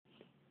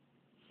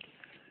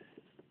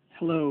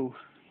Hello,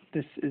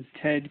 this is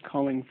Ted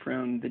calling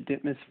from the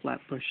Ditmas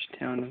Flatbush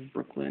town of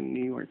Brooklyn,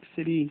 New York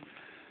City.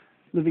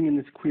 Living in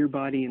this queer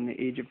body in the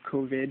age of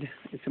COVID,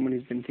 as someone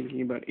who's been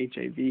thinking about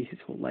HIV his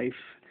whole life,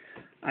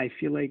 I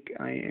feel like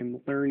I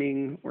am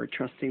learning or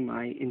trusting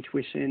my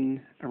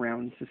intuition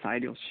around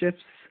societal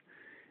shifts.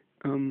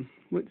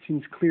 What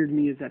seems clear to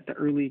me is that the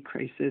early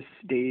crisis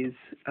days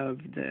of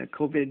the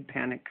COVID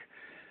panic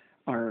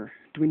are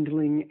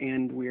dwindling,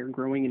 and we are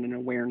growing in an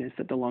awareness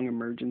that the long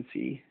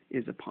emergency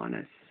is upon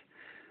us.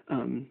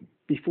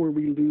 Before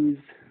we lose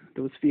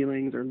those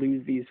feelings or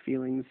lose these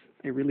feelings,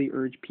 I really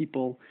urge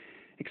people,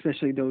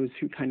 especially those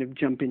who kind of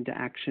jump into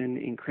action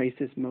in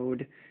crisis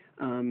mode,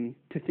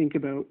 to think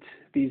about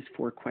these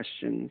 4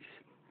 questions.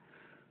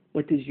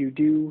 What did you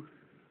do?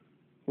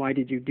 Why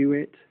did you do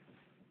it?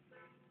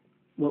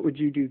 What would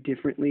you do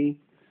differently?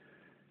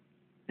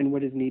 And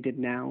what is needed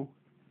now?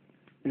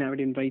 And I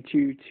would invite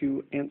you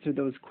to answer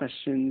those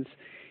questions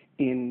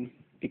in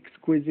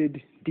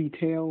exquisite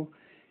detail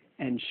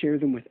and share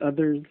them with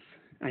others.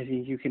 I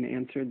think you can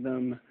answer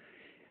them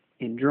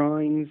in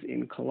drawings,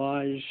 in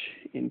collage,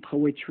 in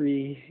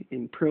poetry,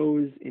 in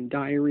prose, in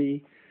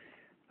diary.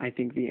 I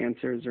think the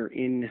answers are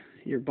in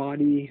your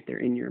body, they're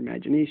in your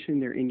imagination,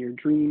 they're in your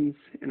dreams,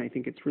 and I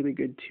think it's really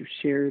good to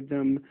share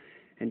them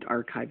and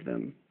archive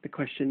them. The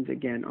questions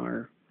again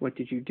are, what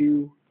did you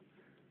do?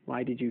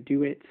 Why did you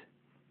do it?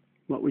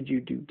 What would you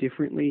do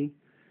differently?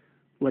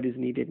 What is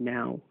needed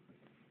now?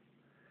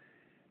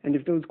 And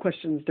if those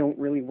questions don't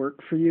really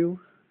work for you,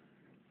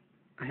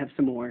 I have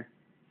some more.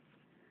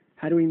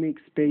 How do we make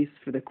space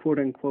for the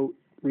quote-unquote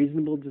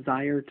reasonable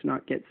desire to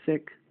not get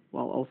sick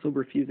while also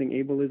refusing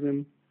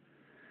ableism?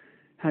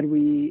 How do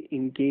we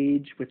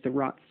engage with the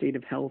rot state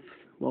of health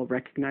while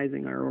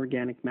recognizing our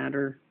organic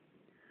matter?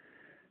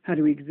 How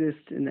do we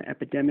exist in the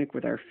epidemic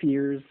with our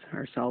fears,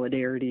 our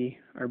solidarity,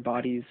 our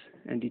bodies,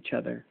 and each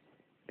other?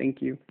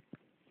 Thank you.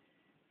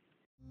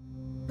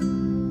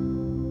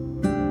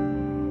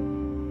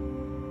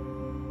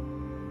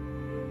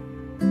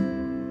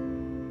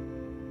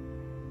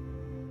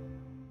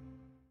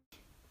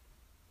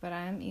 But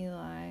I'm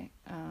Eli,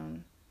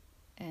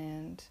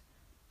 and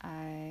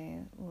I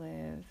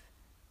live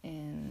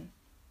in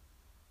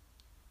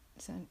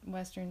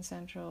western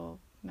central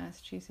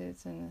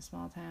Massachusetts in a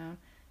small town,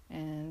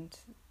 and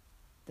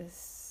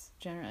this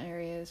general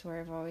area is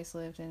where I've always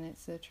lived, and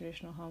it's the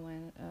traditional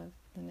homeland of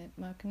the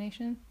Nipmuc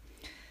Nation.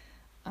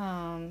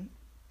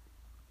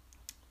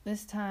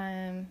 This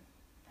time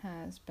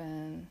has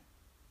been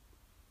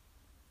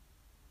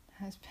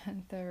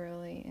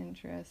thoroughly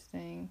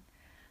interesting.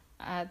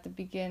 At the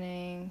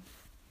beginning,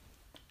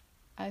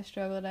 I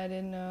struggled. I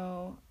didn't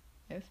know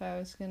if I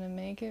was going to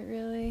make it,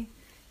 really.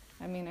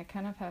 I mean, I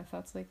kind of have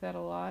thoughts like that a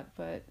lot,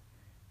 but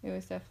it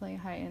was definitely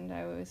heightened.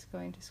 I was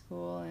going to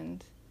school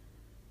and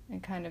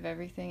kind of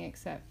everything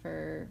except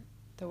for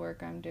the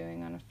work I'm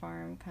doing on a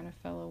farm kind of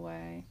fell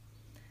away.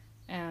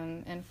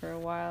 And for a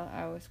while,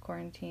 I was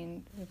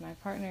quarantined with my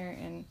partner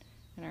in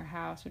our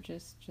house, which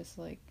is just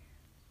like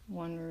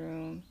one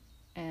room.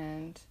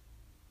 And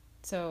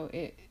so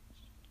it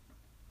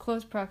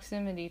close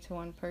proximity to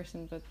one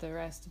person, but the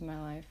rest of my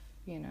life,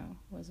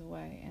 was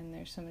away. And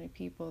there's so many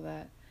people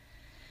that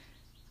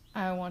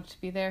I want to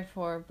be there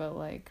for, but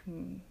I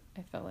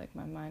felt like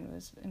my mind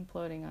was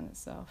imploding on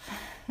itself.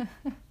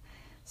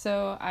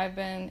 So I've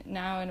been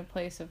now in a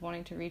place of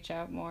wanting to reach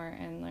out more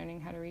and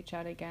learning how to reach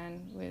out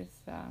again with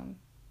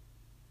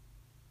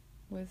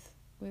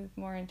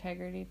more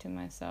integrity to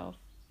myself.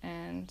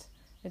 And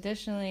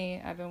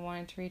additionally, I've been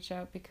wanting to reach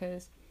out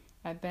because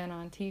I've been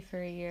on T for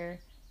a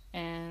year,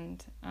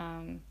 and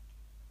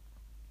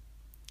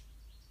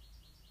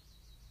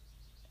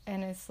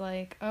it's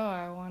like, oh,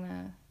 I want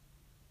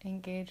to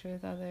engage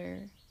with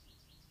other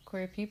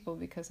queer people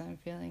because I'm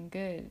feeling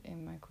good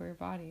in my queer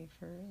body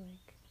for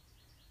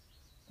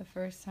the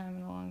first time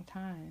in a long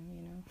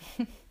time,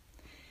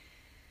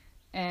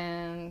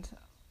 And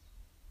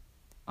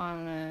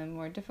on a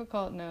more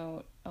difficult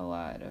note, a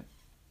lot of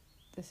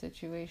the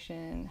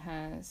situation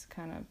has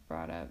kind of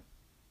brought up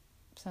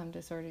some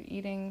disordered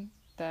eating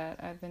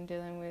that I've been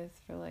dealing with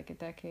for a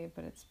decade,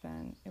 but it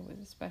was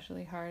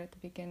especially hard at the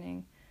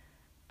beginning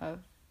of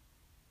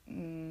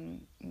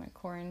my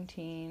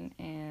quarantine.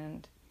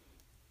 And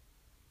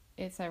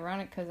it's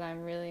ironic because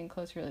I'm really in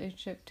close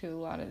relationship to a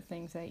lot of the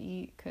things I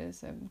eat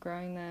because I'm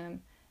growing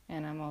them,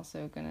 and I'm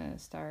also gonna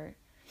start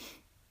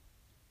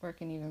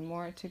working even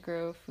more to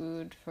grow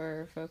food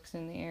for folks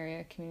in the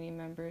area, community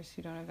members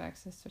who don't have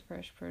access to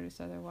fresh produce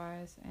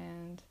otherwise.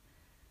 And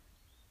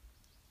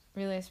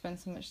really, I spend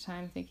so much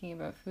time thinking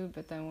about food,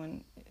 but then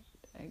when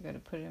I go to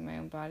put it in my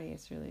own body,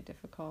 it's really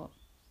difficult.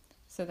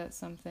 So that's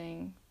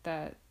something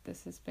that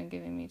this has been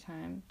giving me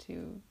time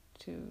to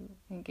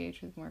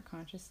engage with more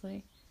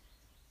consciously,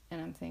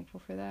 and I'm thankful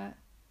for that.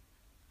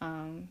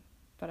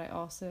 But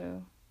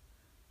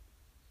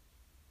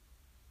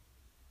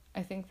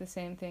I think the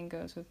same thing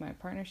goes with my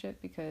partnership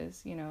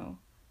because,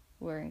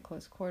 we're in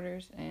close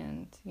quarters,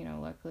 and,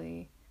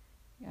 luckily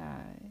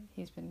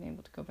he's been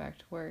able to go back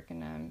to work,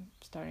 and I'm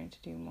starting to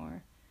do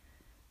more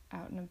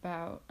out and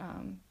about,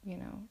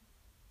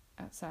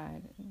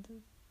 outside in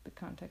the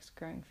context of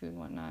growing food and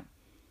whatnot.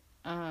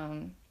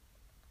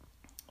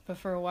 But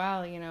for a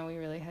while, we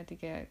really had to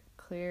get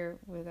clear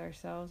with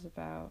ourselves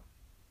about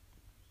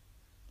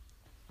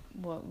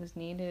what was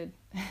needed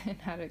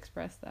and how to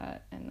express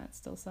that. And that's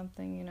still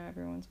something,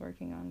 everyone's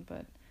working on.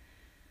 But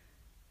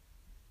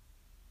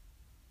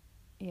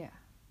yeah,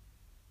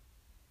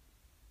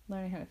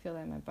 learning how to feel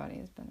that in my body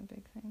has been a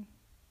big thing.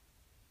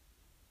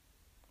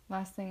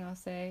 Last thing I'll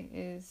say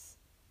is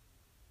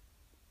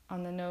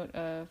on the note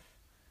of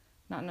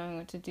not knowing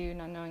what to do,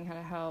 not knowing how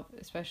to help,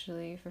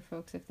 especially for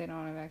folks if they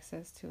don't have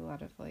access to a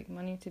lot of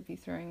money to be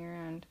throwing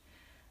around.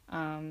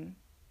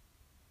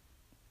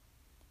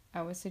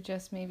 I would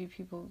suggest maybe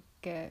people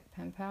get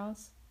pen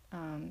pals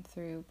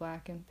through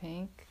Black and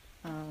Pink,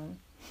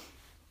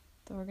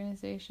 the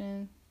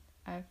organization.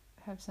 I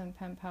have some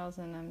pen pals,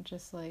 and I'm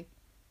just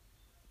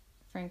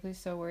frankly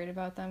so worried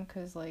about them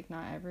because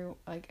not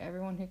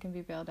everyone who can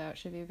be bailed out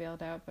should be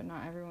bailed out, but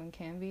not everyone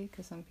can be,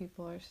 because some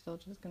people are still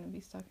just going to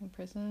be stuck in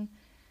prison,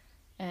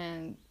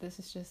 and this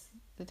is just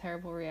the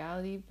terrible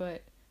reality.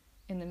 But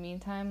in the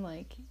meantime,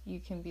 you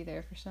can be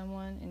there for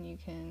someone and you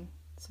can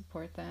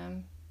support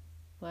them,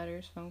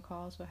 letters, phone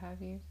calls, what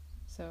have you.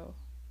 So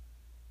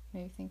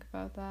maybe think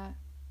about that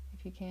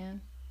if you can.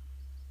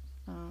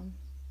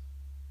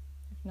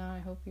 If not, I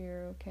hope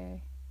you're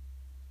okay.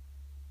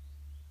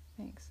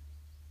 Thanks.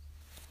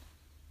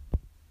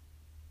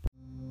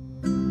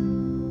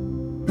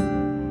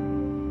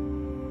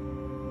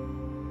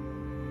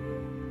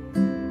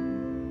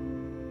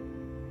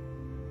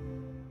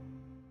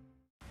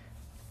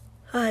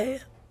 Hi,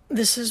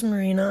 this is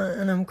Marina,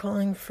 and I'm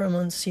calling from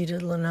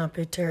unceded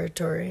Lenape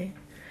territory.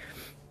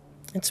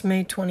 It's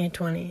May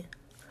 2020.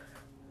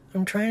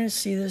 I'm trying to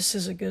see this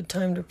as a good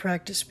time to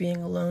practice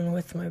being alone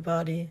with my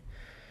body.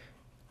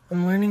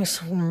 I'm learning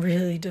some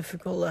really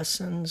difficult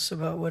lessons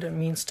about what it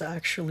means to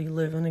actually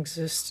live and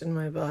exist in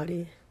my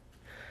body.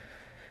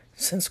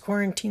 Since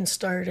quarantine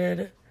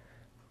started,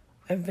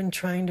 I've been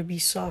trying to be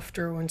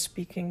softer when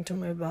speaking to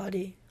my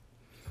body.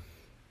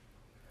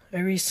 I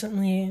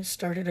recently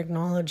started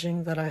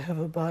acknowledging that I have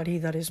a body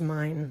that is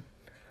mine.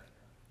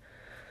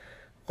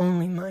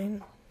 Only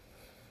mine.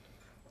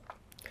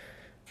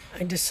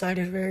 I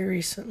decided very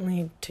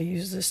recently to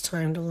use this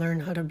time to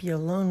learn how to be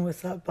alone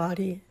with that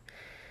body,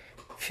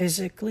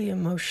 physically,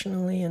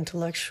 emotionally,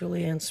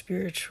 intellectually, and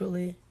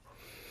spiritually.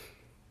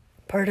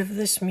 Part of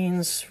this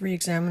means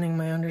re-examining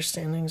my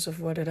understandings of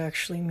what it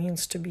actually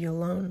means to be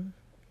alone.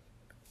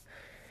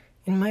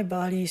 In my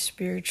body,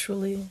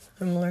 spiritually,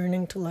 I'm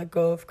learning to let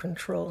go of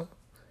control.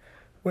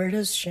 Where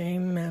does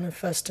shame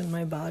manifest in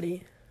my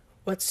body?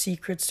 What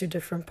secrets do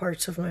different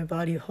parts of my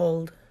body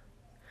hold?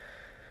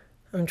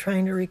 I'm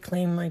trying to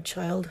reclaim my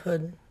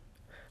childhood.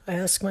 I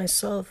ask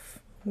myself,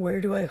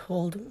 where do I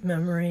hold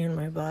memory in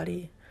my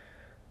body?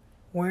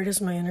 Where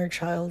does my inner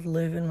child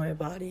live in my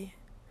body?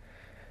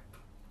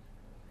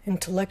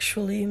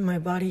 Intellectually, my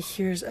body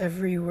hears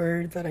every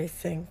word that I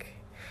think.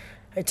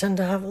 I tend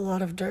to have a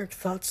lot of dark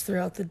thoughts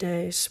throughout the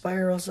day,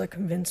 spirals that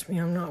convince me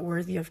I'm not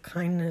worthy of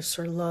kindness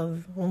or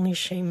love, only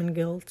shame and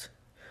guilt.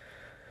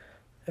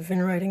 I've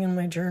been writing in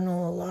my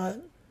journal a lot,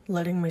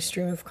 letting my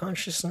stream of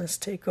consciousness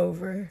take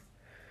over.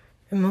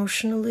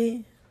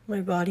 Emotionally, my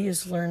body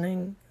is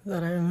learning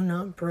that I am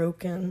not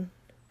broken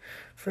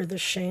for the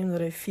shame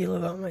that I feel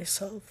about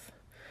myself.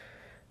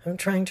 I'm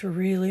trying to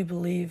really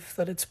believe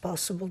that it's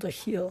possible to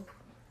heal,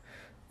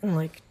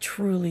 and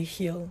truly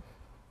heal.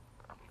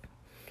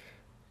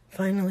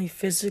 Finally,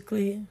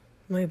 physically,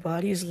 my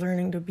body is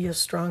learning to be a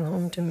strong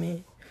home to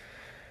me.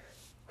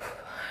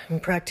 I'm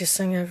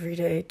practicing every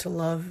day to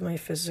love my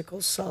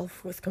physical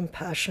self with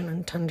compassion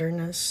and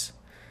tenderness.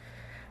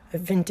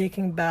 I've been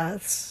taking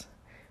baths,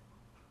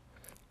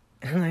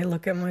 and I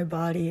look at my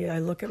body, I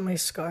look at my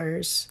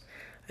scars,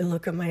 I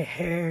look at my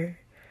hair,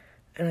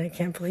 and I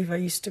can't believe I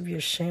used to be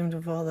ashamed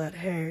of all that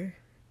hair.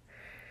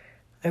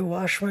 I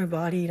wash my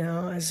body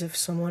now as if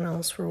someone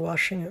else were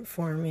washing it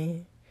for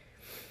me.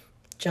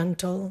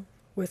 Gentle,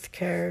 with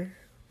care,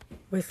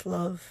 with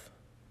love.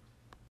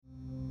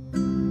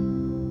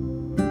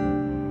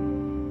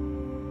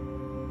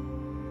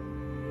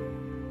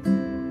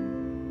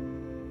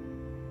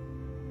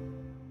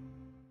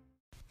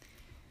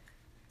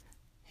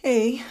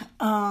 Hey,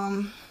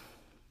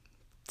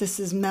 this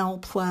is Mel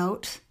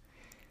Plout,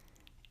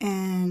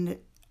 and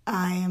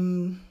I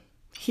am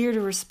here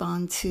to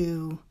respond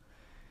to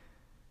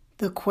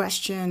the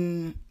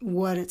question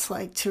what it's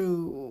like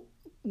to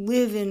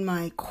live in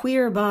my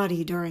queer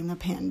body during the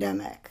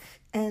pandemic.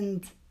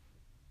 And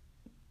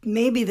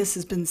maybe this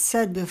has been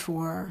said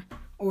before,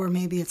 or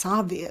maybe it's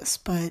obvious,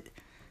 but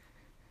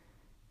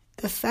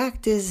the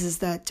fact is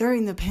that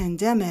during the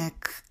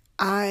pandemic,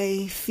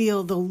 I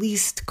feel the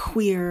least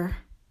queer,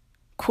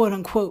 quote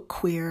unquote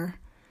queer,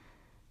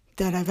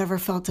 that I've ever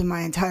felt in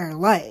my entire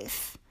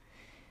life.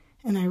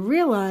 And I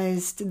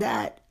realized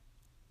that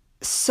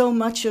so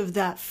much of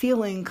that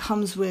feeling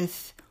comes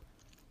with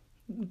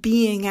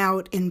being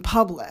out in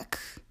public.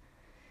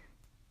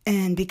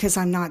 And because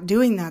I'm not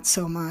doing that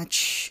so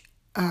much,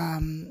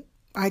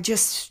 I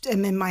just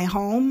am in my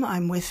home.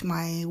 I'm with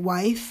my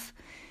wife,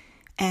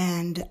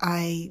 and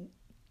I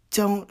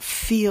don't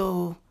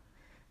feel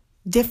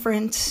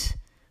different,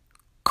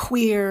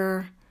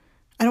 queer.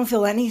 I don't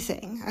feel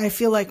anything. I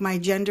feel like my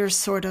gender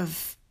sort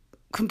of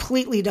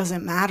completely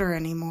doesn't matter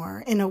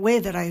anymore in a way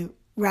that I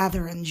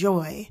rather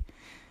enjoy.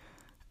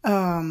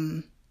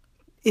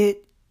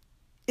 It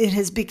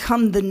has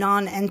become the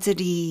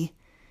non-entity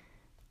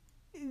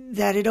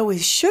that it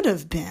always should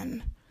have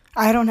been.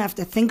 I don't have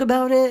to think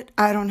about it.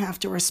 I don't have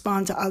to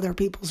respond to other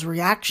people's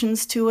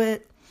reactions to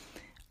it.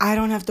 I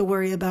don't have to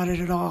worry about it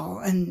at all.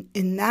 And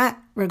in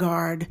that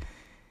regard,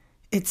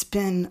 it's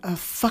been a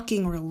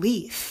fucking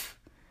relief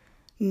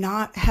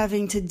not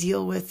having to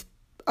deal with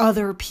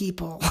other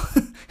people.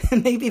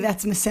 And maybe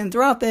that's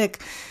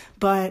misanthropic,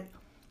 but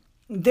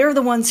they're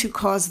the ones who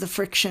cause the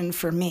friction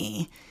for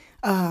me.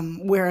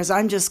 Whereas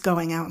I'm just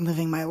going out and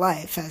living my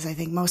life, as I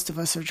think most of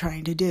us are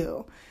trying to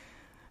do.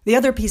 The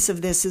other piece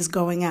of this is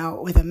going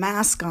out with a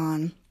mask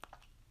on,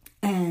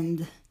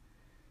 and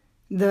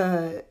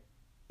the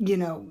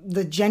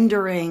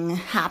gendering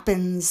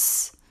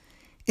happens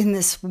in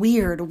this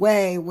weird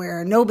way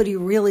where nobody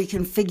really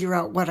can figure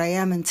out what I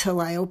am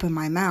until I open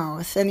my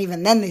mouth. And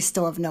even then they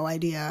still have no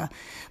idea.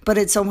 But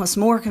it's almost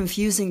more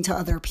confusing to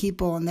other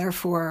people, and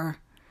therefore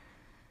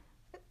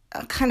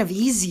kind of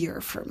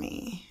easier for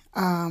me.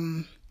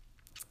 I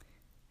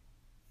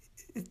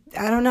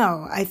don't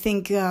know. I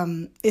think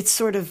it's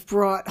sort of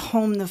brought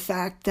home the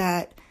fact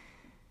that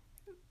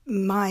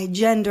my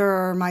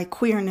gender, my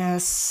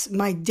queerness,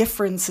 my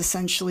difference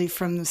essentially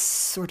from this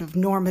sort of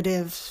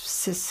normative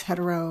cis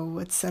hetero,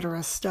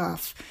 etc.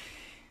 stuff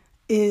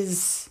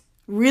is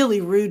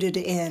really rooted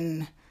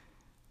in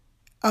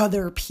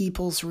other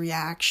people's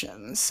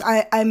reactions.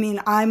 I mean,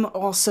 I'm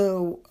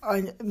also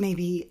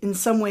maybe in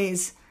some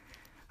ways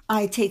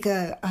I take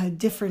a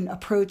different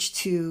approach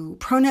to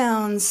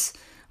pronouns,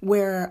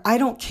 where I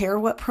don't care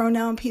what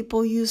pronoun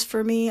people use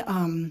for me.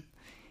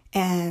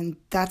 And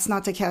that's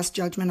not to cast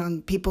judgment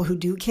on people who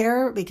do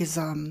care, because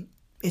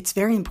it's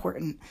very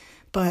important.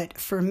 But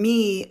for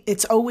me,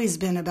 it's always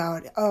been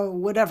about,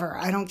 whatever,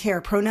 I don't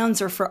care.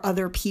 Pronouns are for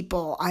other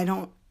people. I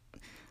don't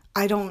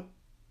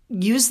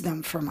use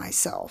them for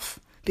myself,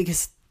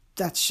 because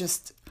that's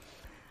just,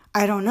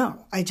 I don't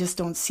know. I just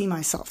don't see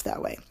myself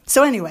that way.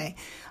 So anyway,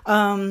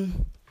 I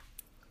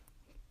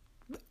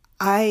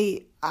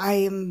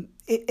am,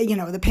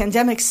 the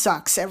pandemic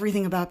sucks.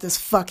 Everything about this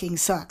fucking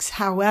sucks.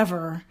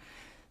 However,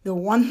 the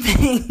one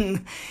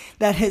thing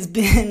that has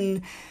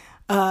been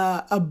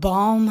a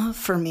balm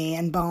for me,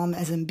 and balm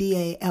as in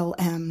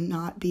BALM,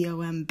 not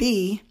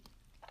BOMB,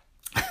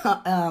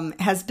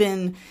 has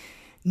been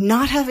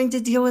not having to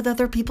deal with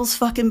other people's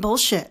fucking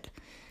bullshit.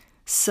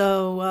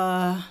 So,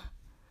 I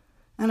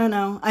don't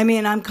know. I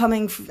mean, I'm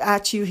coming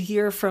at you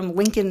here from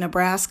Lincoln,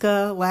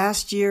 Nebraska.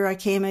 Last year, I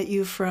came at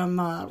you from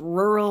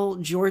rural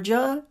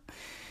Georgia.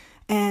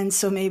 And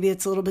so maybe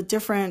it's a little bit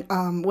different.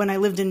 When I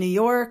lived in New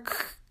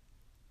York,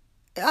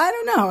 I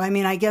don't know. I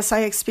mean, I guess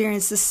I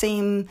experienced the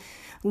same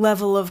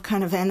level of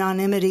kind of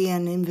anonymity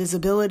and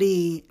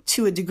invisibility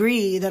to a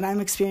degree that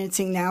I'm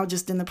experiencing now,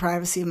 just in the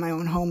privacy of my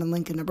own home in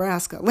Lincoln,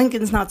 Nebraska.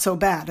 Lincoln's not so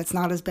bad. It's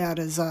not as bad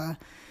as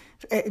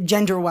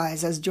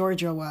gender-wise as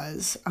Georgia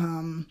was.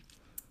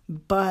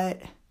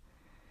 But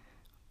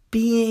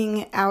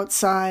being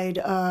outside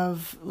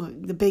of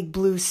the big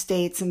blue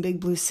states and big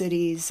blue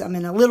cities, I'm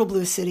in a little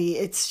blue city,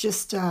 it's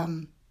just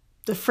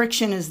the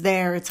friction is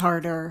there. It's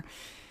harder.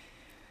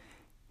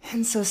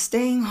 And so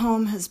staying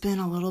home has been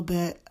a little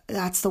bit,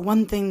 that's the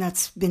one thing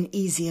that's been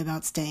easy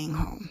about staying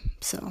home.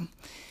 So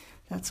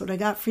that's what I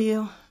got for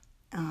you.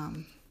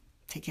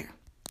 Take care.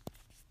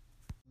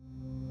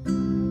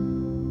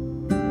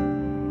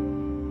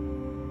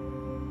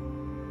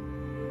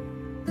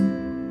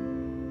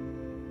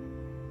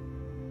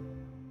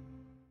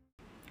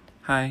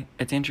 Hi,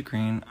 it's Andrew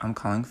Green. I'm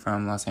calling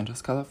from Los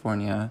Angeles,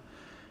 California,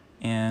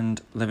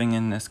 and living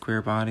in this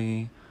queer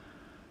body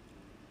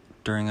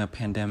during a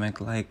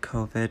pandemic like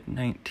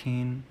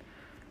COVID-19.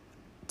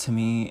 To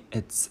me,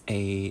 it's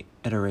a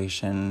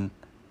iteration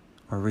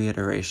or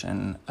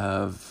reiteration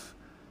of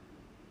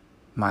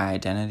my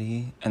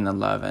identity and the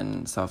love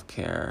and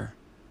self-care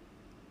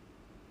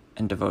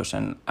and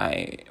devotion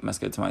I must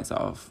give to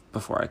myself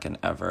before I can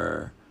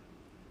ever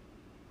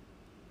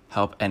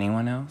help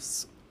anyone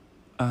else.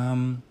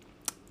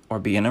 Or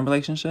be in a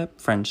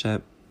relationship,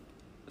 friendship,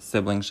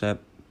 siblingship,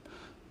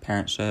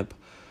 parentship.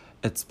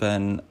 It's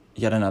been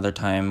yet another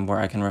time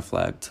where I can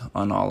reflect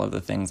on all of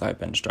the things I've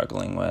been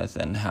struggling with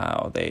and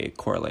how they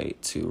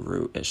correlate to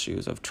root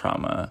issues of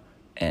trauma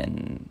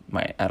in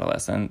my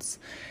adolescence,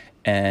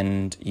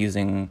 and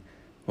using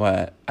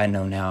what I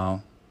know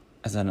now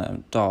as an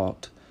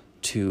adult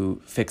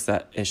to fix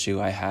that issue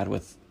I had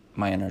with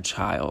my inner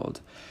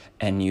child,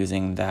 and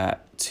using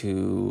that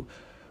to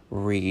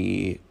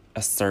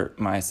reassert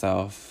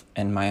myself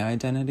and my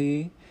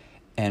identity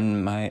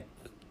and my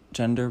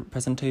gender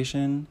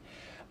presentation.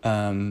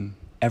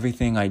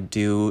 Everything I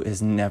do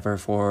is never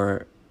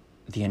for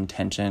the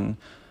intention,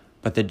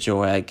 but the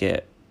joy I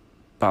get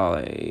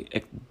by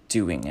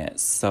doing it.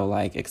 So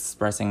like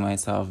expressing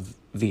myself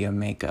via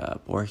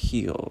makeup or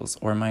heels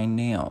or my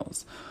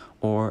nails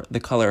or the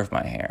color of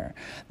my hair,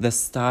 the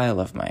style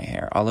of my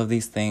hair, all of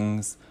these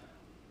things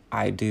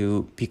I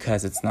do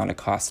because it's not a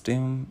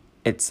costume.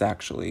 It's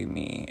actually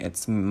me.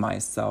 It's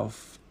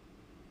myself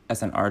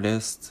as an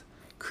artist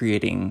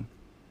creating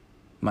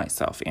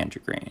myself,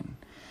 Andrew Green.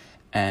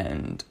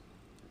 And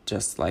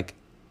just like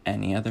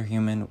any other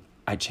human,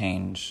 I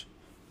change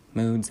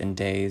moods and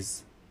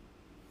days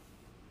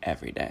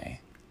every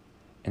day.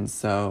 And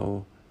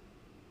so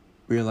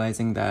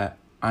realizing that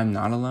I'm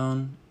not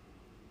alone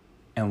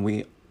and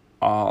we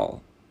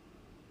all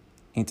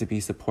need to be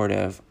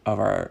supportive of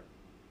our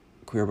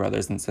queer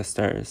brothers and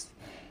sisters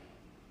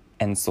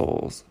and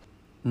souls,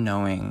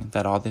 knowing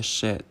that all this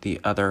shit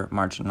the other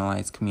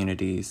marginalized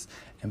communities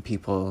and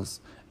peoples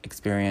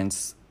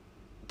experience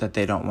that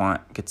they don't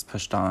want gets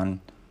pushed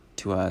on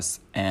to us.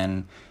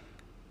 And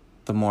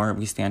the more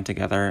we stand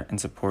together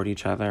and support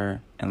each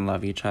other and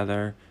love each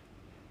other,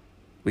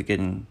 we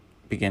can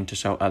begin to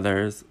show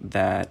others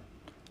that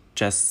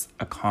just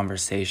a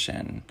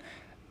conversation,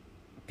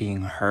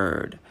 being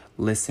heard,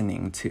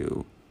 listening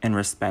to, and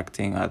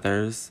respecting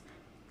others,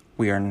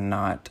 we are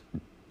not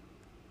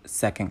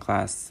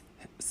second-class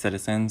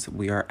citizens.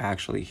 We are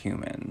actually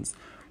humans.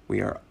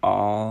 We are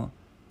all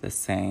the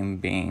same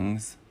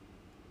beings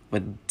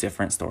with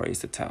different stories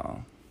to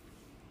tell.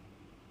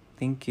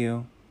 Thank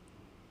you.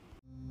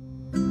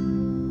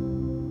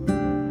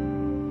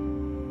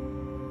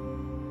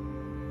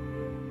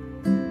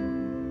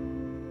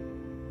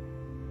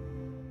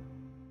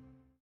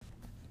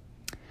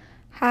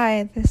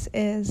 Hi, this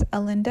is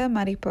Alinda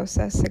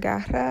Mariposa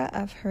Segarra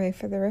of Hooray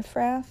for the Riff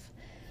Raff,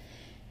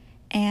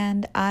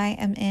 and I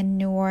am in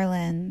New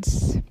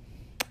Orleans.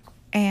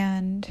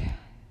 And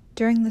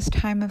during this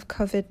time of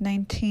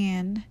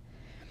COVID-19,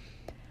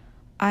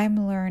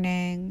 I'm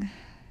learning,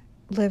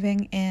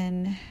 living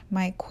in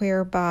my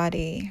queer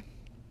body,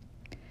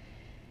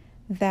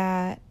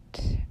 that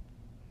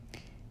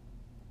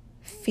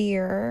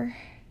fear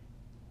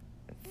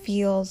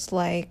feels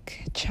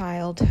like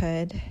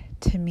childhood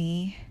to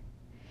me.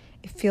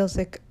 It feels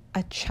like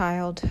a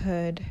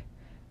childhood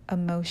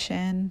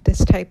emotion,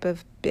 this type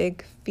of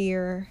big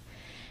fear,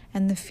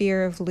 and the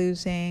fear of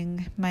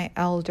losing my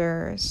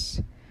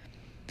elders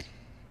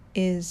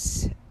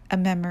is a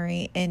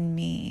memory in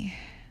me,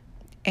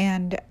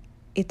 and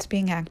it's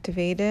being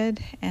activated.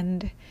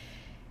 And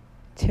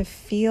to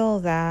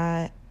feel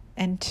that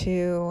and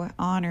to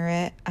honor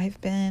it,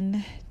 I've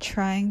been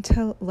trying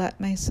to let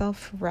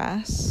myself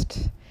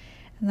rest,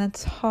 and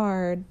that's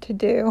hard to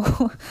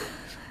do.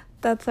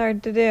 That's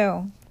hard to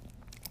do,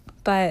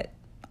 but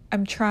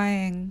I'm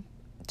trying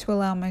to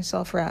allow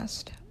myself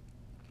rest,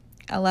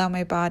 allow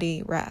my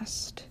body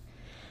rest.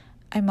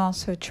 I'm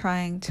also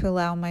trying to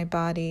allow my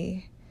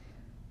body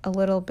a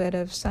little bit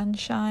of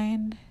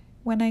sunshine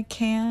when I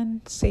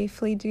can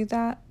safely do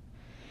that,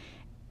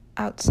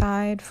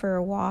 outside for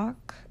a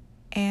walk.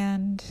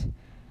 And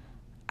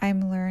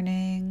I'm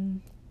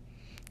learning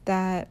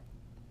that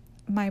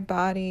my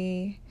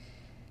body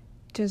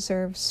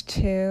deserves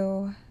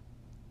to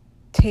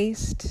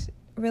taste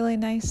really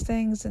nice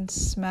things and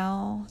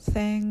smell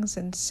things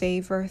and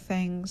savor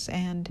things,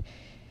 and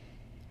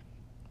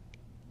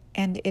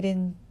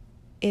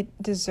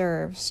it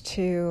deserves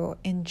to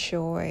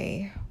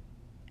enjoy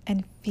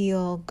and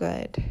feel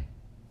good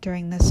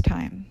during this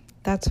time.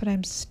 That's what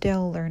I'm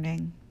still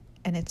learning,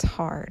 and it's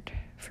hard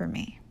for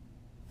me.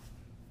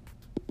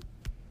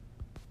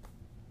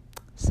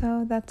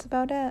 So that's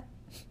about it.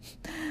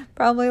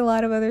 Probably a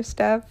lot of other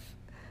stuff.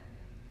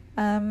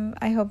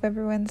 I hope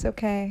everyone's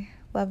okay.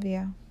 Love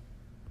you.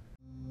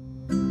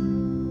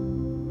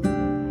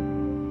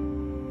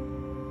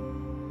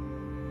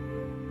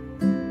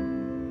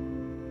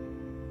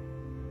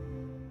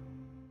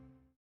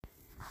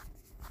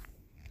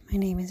 My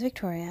name is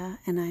Victoria,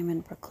 and I'm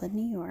in Brooklyn,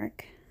 New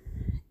York,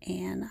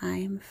 and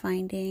I'm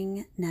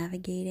finding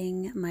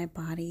navigating my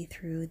body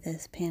through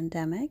this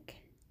pandemic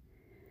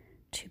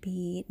to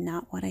be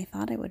not what I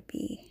thought it would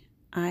be.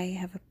 I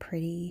have a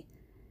pretty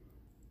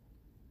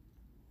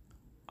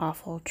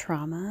awful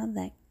trauma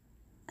that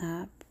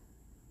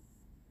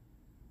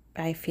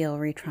I feel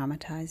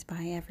re-traumatized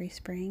by every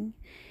spring.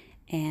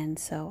 And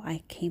so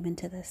I came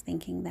into this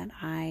thinking that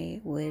I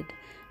would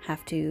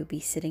have to be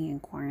sitting in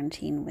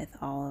quarantine with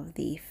all of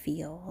the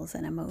feels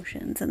and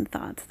emotions and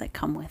thoughts that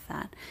come with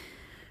that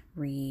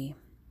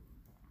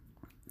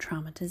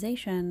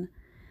re-traumatization.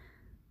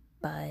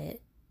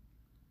 But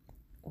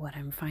what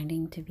I'm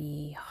finding to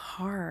be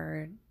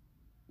hard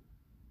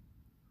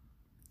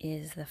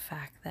is the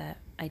fact that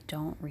I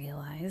don't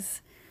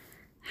realize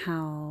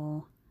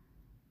how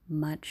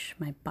much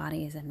my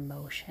body is in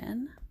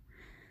motion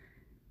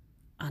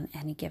on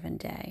any given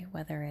day,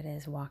 whether it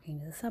is walking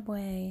to the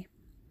subway,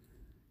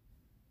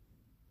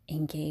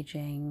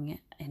 engaging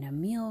in a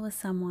meal with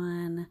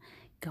someone,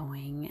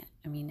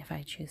 if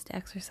I choose to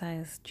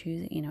exercise,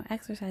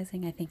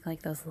 exercising. I think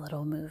like those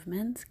little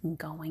movements,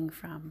 going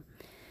from,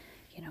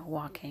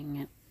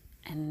 walking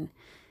and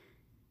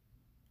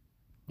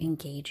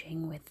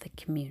engaging with the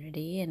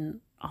community and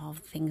all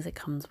the things that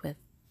comes with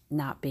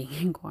not being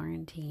in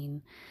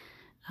quarantine,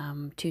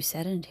 to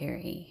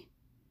sedentary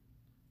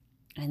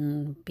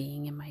and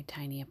being in my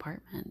tiny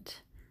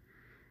apartment.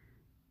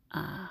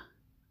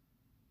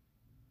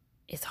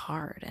 It's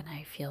hard, and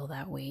I feel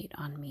that weight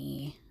on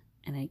me,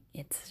 and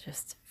it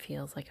just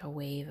feels like a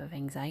wave of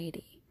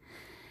anxiety.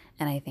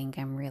 And I think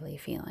I'm really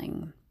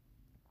feeling,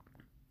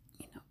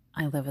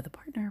 I live with a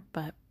partner,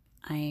 but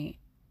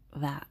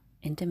that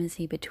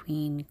intimacy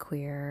between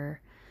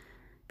queer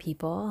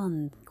people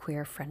and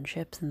queer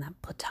friendships and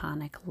that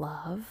platonic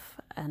love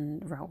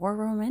or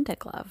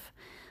romantic love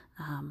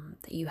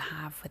that you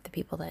have with the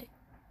people that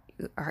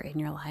are in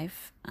your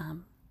life,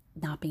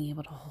 not being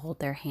able to hold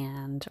their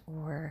hand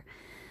or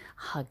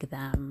hug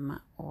them,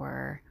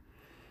 or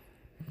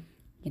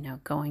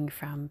going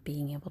from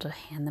being able to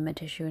hand them a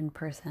tissue in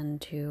person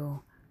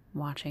to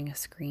watching a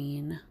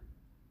screen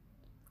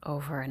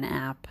over an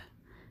app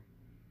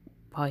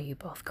while you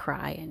both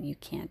cry and you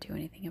can't do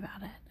anything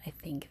about it. I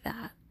think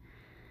that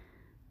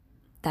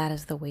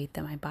is the weight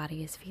that my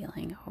body is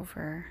feeling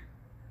over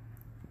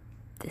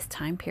this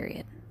time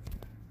period.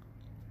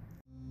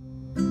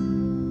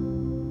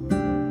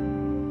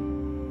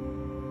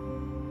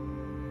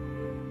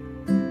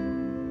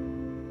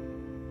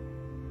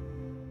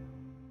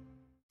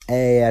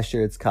 Hey,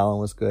 Asher, it's Colin.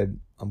 What's good?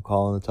 I'm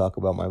calling to talk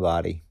about my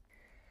body.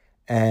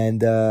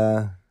 And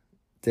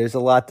there's a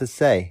lot to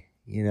say.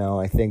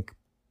 I think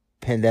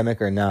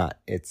pandemic or not,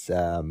 it's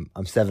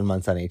I'm 7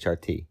 months on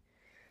HRT.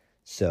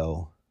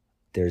 So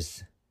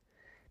there's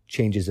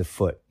changes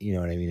afoot, you know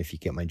what I mean, if you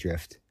get my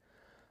drift.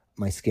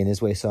 My skin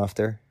is way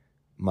softer.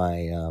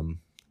 My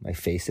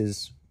face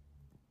is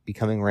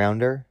becoming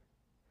rounder.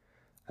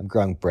 I'm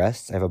growing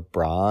breasts. I have a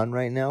bra on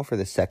right now for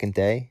the second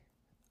day.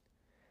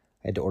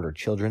 I had to order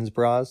children's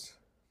bras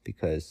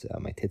because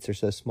my tits are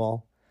so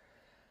small.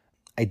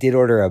 I did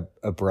order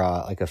a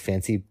bra, like a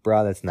fancy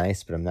bra that's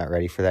nice, but I'm not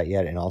ready for that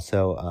yet. And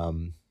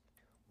also,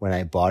 when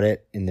I bought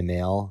it in the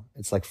mail,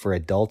 it's like for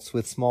adults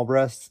with small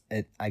breasts.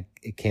 It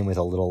came with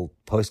a little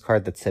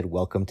postcard that said,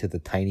 "Welcome to the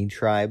tiny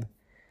tribe."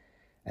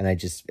 And I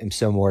just am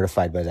so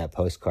mortified by that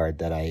postcard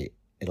that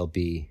it'll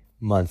be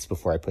months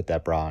before I put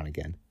that bra on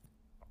again.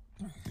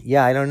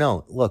 Yeah, I don't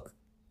know. Look,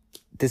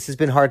 this has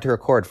been hard to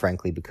record,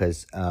 frankly,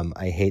 because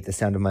I hate the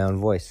sound of my own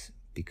voice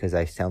because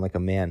I sound like a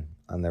man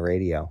on the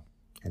radio,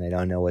 and I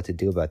don't know what to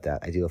do about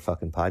that. I do a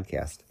fucking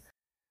podcast.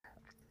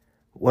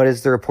 What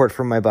is the report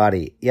from my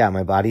body? Yeah,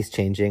 my body's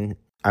changing.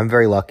 I'm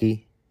very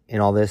lucky in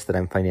all this that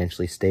I'm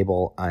financially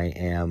stable. I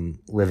am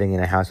living in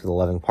a house with a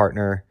loving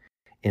partner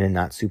in a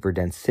not super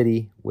dense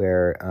city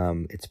where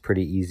it's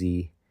pretty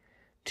easy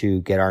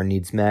to get our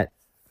needs met.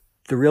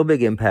 The real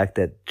big impact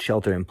that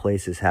shelter in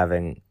place is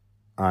having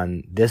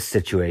on this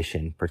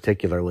situation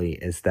particularly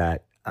is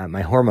that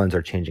my hormones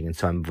are changing, and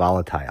so I'm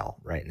volatile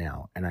right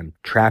now, and I'm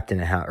trapped in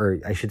a house,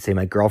 or I should say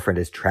my girlfriend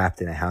is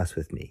trapped in a house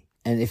with me.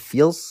 And it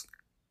feels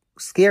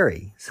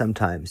scary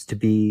sometimes to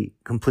be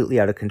completely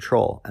out of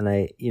control.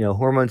 And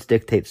hormones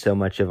dictate so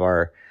much of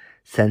our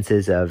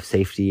senses of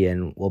safety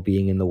and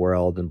well-being in the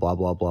world and blah,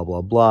 blah, blah,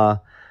 blah, blah.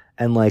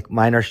 And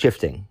mine are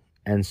shifting.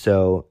 And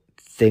so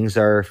things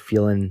are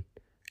feeling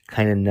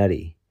kind of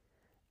nutty,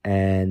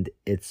 and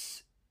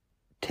it's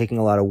taking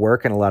a lot of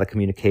work and a lot of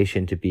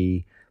communication to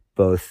be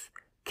both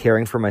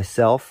caring for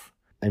myself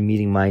and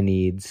meeting my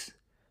needs,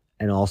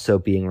 and also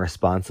being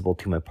responsible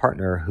to my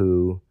partner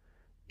who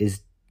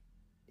is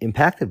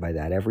impacted by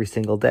that every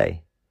single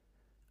day.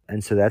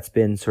 And so that's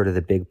been sort of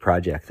the big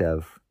project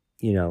of,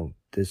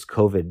 this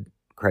COVID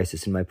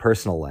crisis in my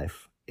personal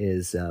life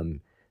is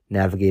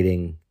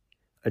navigating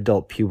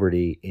adult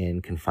puberty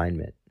in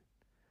confinement,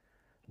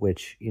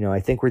 which, I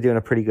think we're doing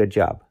a pretty good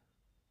job.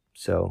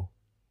 So,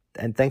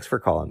 and thanks for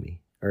calling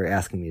me or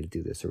asking me to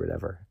do this or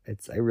whatever.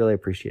 I really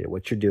appreciate it.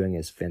 What you're doing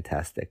is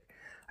fantastic.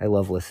 I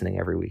love listening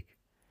every week.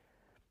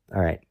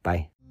 All right.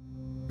 Bye.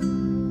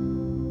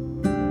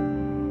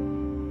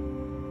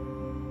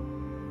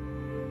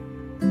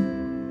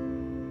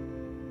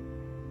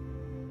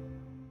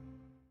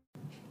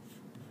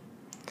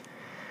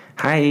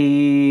 Hi,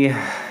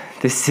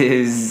 this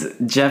is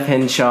Jeff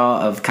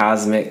Henshaw of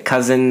Cosmic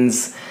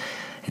Cousins.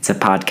 It's a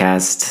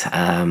podcast,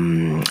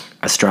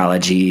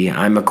 astrology.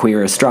 I'm a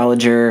queer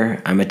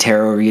astrologer, I'm a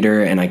tarot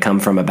reader, and I come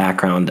from a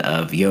background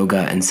of yoga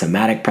and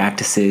somatic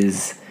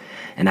practices.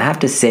 And I have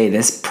to say,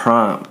 this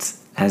prompt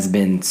has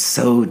been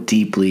so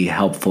deeply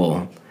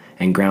helpful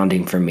and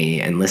grounding for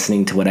me, and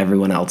listening to what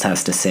everyone else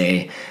has to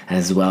say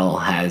as well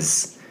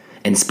has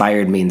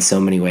inspired me in so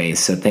many ways.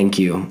 So thank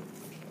you.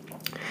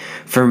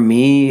 For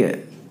me,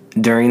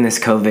 during this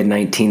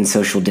COVID-19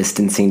 social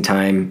distancing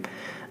time,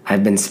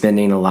 I've been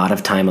spending a lot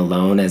of time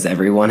alone, as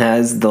everyone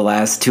has, the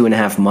last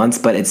 2.5 months,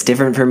 but it's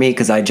different for me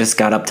because I just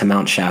got up to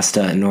Mount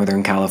Shasta in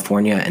Northern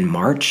California in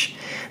March,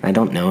 and I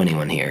don't know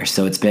anyone here.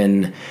 So it's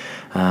been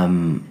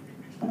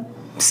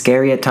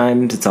scary at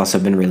times. It's also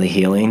been really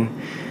healing.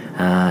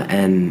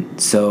 And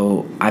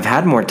so I've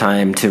had more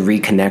time to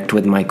reconnect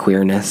with my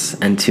queerness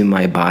and to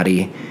my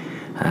body.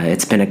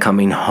 It's been a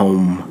coming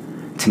home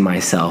to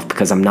myself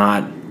because I'm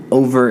not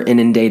over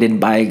inundated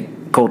by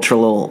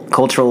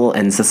cultural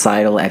and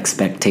societal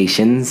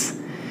expectations.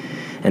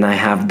 And I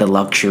have the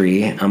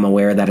luxury, I'm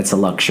aware that it's a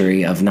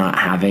luxury, of not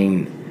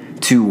having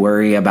to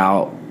worry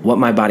about what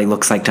my body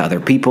looks like to other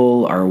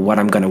people or what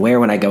I'm going to wear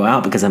when I go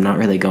out, because I'm not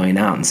really going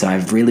out. And so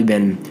I've really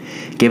been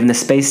given the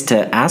space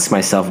to ask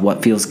myself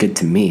what feels good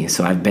to me.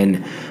 So I've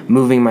been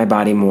moving my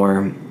body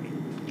more,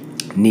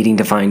 needing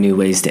to find new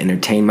ways to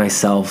entertain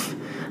myself.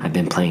 I've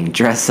been playing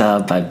dress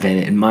up. I've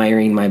been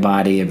admiring my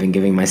body. I've been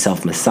giving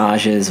myself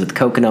massages with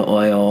coconut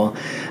oil.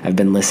 I've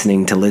been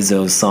listening to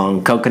Lizzo's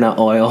song Coconut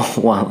Oil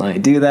while I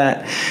do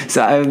that.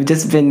 So I've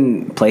just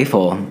been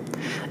playful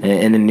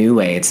in a new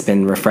way. It's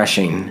been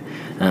refreshing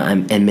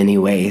in many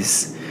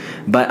ways.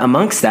 But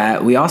amongst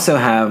that, we also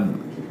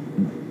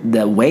have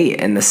the weight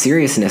and the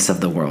seriousness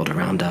of the world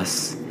around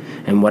us.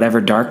 And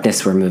whatever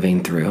darkness we're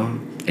moving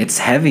through, it's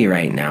heavy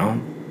right now.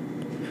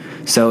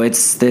 So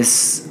it's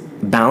this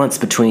balance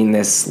between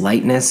this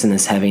lightness and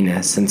this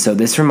heaviness. And so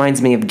this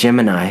reminds me of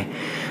Gemini,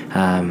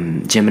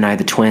 Gemini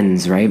the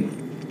twins, right?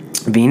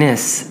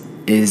 Venus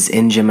is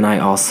in Gemini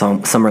all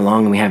summer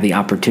long, and we have the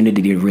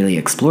opportunity to really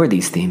explore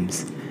these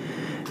themes.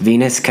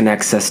 Venus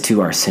connects us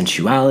to our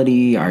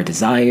sensuality, our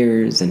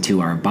desires, and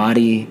to our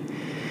body.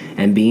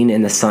 And being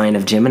in the sign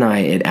of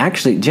Gemini,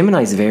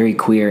 Gemini is very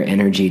queer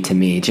energy to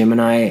me.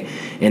 Gemini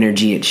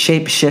energy, it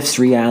shape-shifts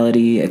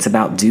reality. It's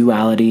about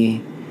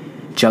duality,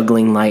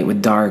 juggling light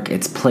with dark.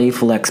 It's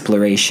playful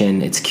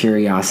exploration. It's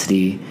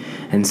curiosity.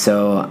 And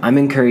so I'm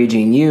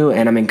encouraging you,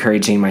 and I'm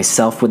encouraging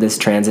myself with this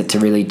transit, to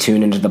really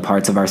tune into the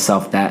parts of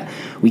ourself that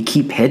we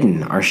keep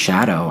hidden, our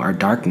shadow, our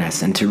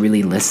darkness, and to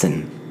really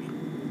listen.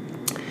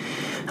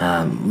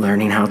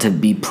 Learning how to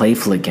be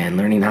playful again,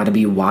 learning how to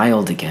be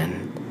wild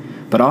again,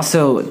 but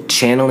also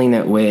channeling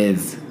it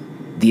with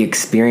the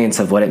experience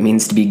of what it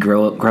means to be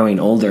growing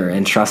older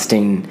and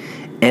trusting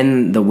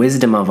in the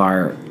wisdom of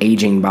our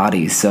aging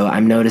bodies. So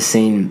I'm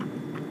noticing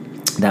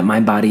that my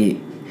body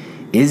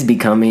is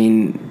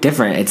becoming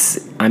different.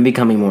 I'm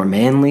becoming more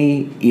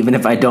manly, even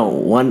if I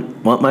don't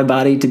want my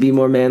body to be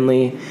more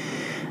manly.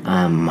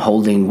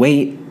 Holding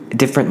weight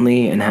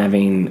differently and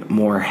having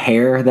more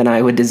hair than I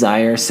would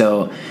desire.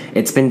 So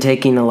it's been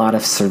taking a lot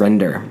of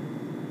surrender.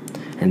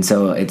 And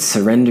so it's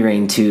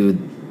surrendering to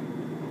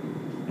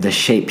the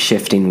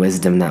shape-shifting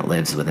wisdom that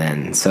lives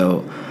within.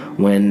 So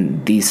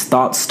when these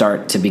thoughts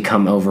start to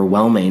become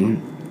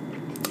overwhelming,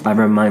 I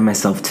remind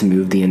myself to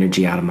move the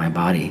energy out of my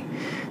body,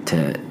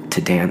 to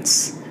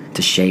dance,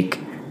 to shake,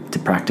 to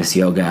practice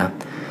yoga.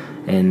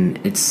 And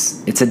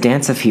it's a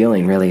dance of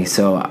healing, really.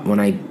 So when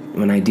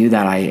I do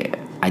that,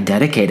 I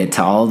dedicate it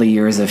to all the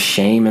years of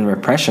shame and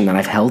repression that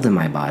I've held in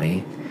my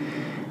body.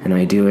 And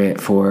I do it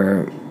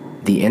for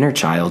the inner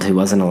child who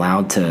wasn't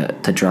allowed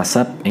to dress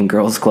up in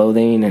girls'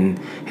 clothing, and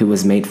who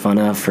was made fun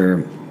of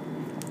for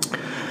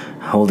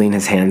holding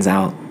his hands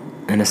out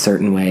in a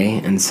certain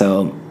way. And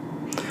so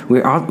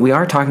we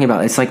are talking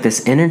about, it's like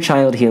this inner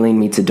child healing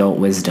meets adult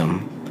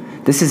wisdom.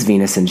 This is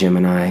Venus and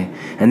Gemini,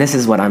 and this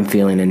is what I'm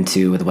feeling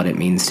into with what it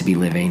means to be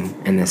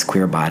living in this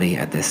queer body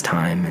at this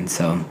time. And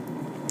so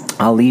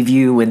I'll leave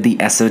you with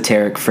the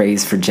esoteric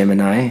phrase for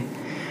Gemini,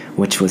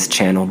 which was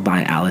channeled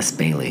by Alice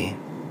Bailey.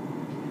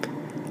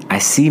 I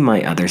see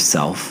my other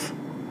self,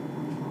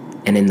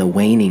 and in the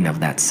waning of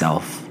that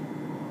self,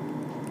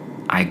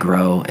 I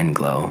grow and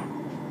glow.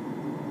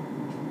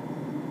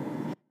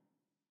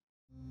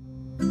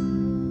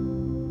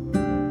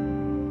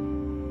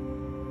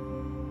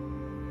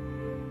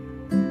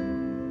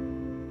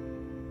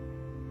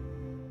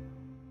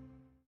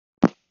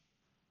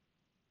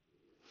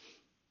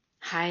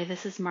 Hi,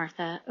 this is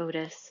Martha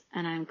Otis,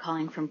 and I'm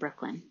calling from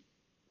Brooklyn.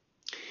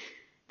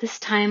 This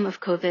time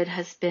of COVID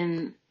has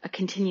been a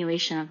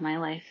continuation of my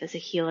life as a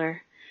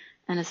healer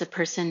and as a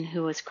person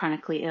who was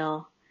chronically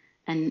ill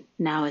and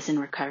now is in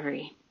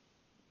recovery.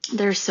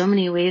 There are so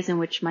many ways in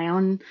which my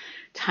own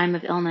time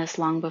of illness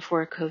long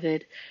before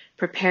COVID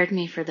prepared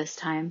me for this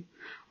time,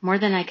 more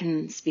than I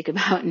can speak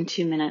about in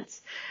 2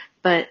 minutes.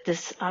 But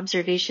this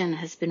observation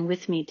has been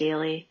with me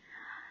daily,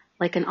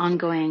 like an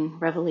ongoing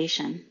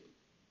revelation.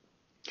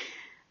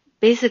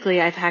 Basically,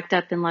 I've packed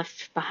up and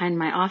left behind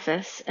my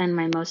office and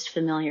my most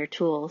familiar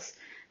tools,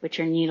 which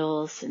are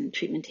needles and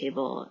treatment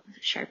table,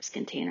 sharps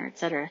container,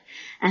 etc.,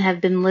 and have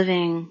been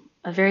living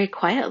a very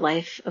quiet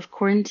life of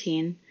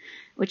quarantine,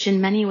 which in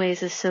many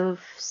ways is so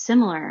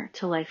similar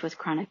to life with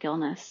chronic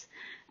illness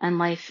and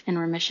life in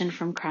remission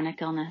from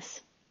chronic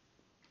illness.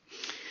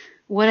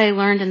 What I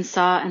learned and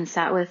saw and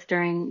sat with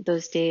during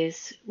those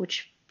days,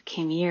 which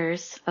became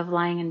years of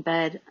lying in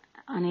bed,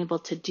 unable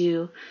to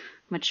do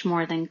much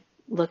more than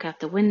look out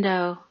the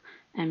window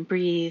and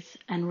breathe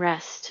and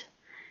rest,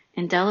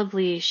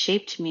 indelibly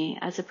shaped me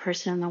as a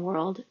person in the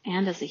world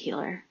and as a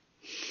healer.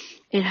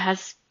 It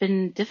has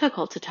been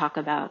difficult to talk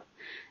about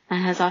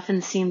and has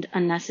often seemed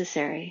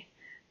unnecessary,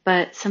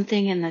 but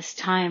something in this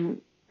time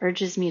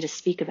urges me to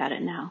speak about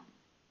it now.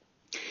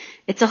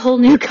 It's a whole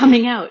new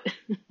coming out.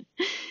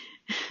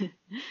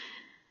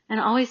 And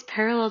always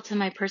parallel to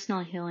my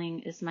personal healing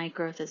is my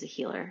growth as a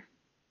healer.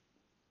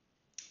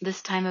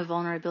 This time of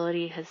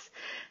vulnerability has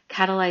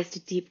catalyzed a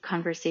deep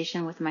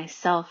conversation with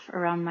myself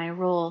around my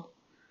role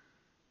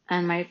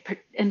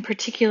and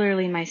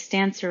particularly my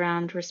stance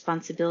around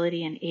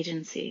responsibility and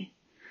agency.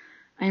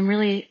 I'm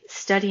really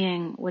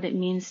studying what it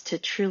means to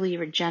truly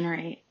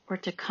regenerate, or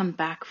to come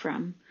back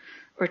from,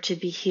 or to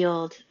be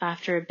healed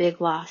after a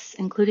big loss,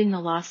 including the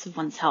loss of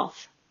one's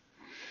health.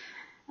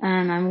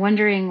 And I'm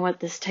wondering what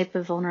this type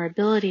of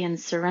vulnerability and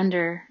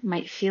surrender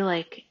might feel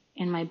like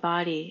in my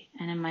body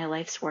and in my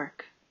life's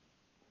work,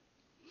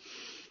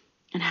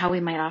 and how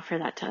we might offer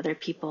that to other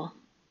people.